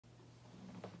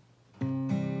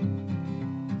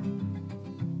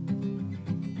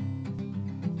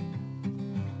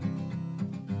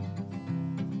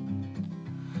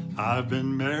I've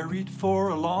been married for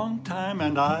a long time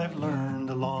and I've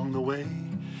learned along the way.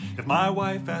 If my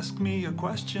wife asks me a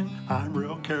question, I'm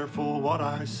real careful what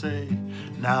I say.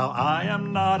 Now I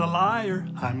am not a liar,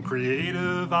 I'm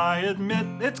creative, I admit.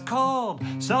 It's called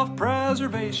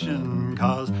self-preservation,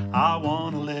 'cause I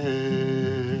wanna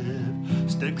live.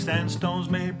 Sticks and stones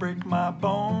may break my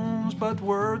bones, but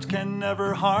words can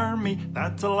never harm me.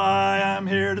 That's a lie, I'm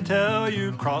here to tell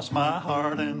you. Cross my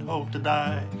heart and hope to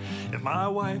die. If my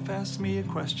wife asks me a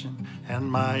question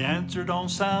and my answer don't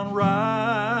sound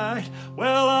right,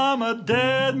 well, I'm a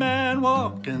dead man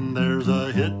walking. There's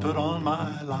a hit put on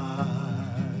my life.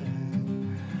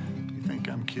 Do you think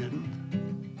I'm kidding?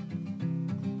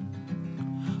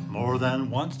 More than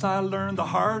once I learned the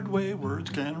hard way, words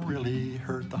can really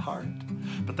hurt the heart.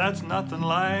 But that's nothing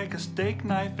like a steak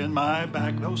knife in my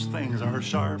back, those things are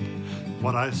sharp.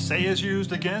 What I say is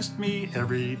used against me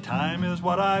every time is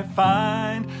what I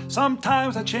find.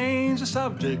 Sometimes I change the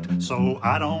subject so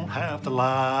I don't have to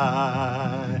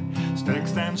lie.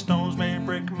 Sticks and stones may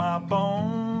break my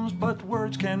bones, but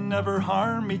words can never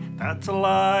harm me. That's a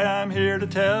lie, I'm here to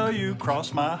tell you.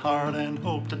 Cross my heart and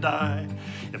hope to die.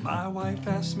 If my wife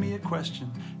asks me a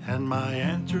question and my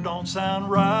answer don't sound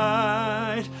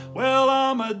right, well,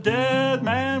 I'm a dead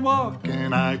man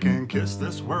walking. I can kiss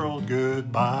this world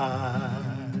goodbye.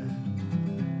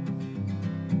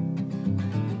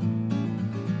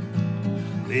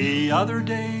 The other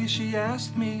day she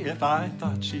asked me if I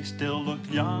thought she still looked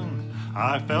young.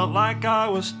 I felt like I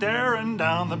was staring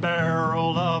down the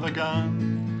barrel of a gun.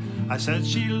 I said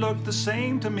she looked the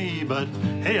same to me, but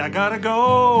hey, I gotta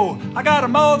go. I gotta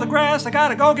mow the grass, I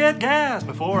gotta go get gas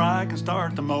before I can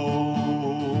start to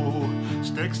mow.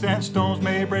 Sticks and stones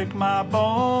may break my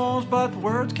bones, but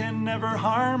words can never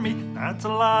harm me. That's a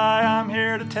lie, I'm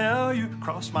here to tell you.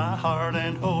 Cross my heart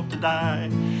and hope to die.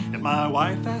 If my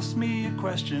wife asks me a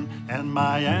question and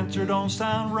my answer don't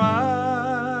sound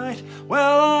right,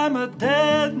 well, I'm a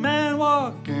dead man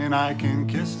walking. I can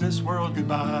kiss this world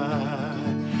goodbye.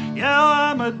 Yeah,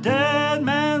 I'm a dead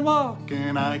man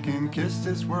walking. I can kiss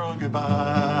this world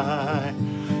goodbye.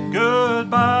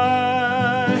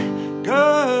 Goodbye,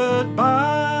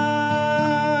 goodbye.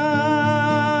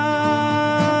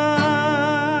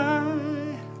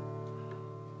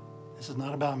 This is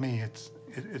not about me.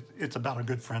 It's about a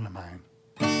good friend of mine.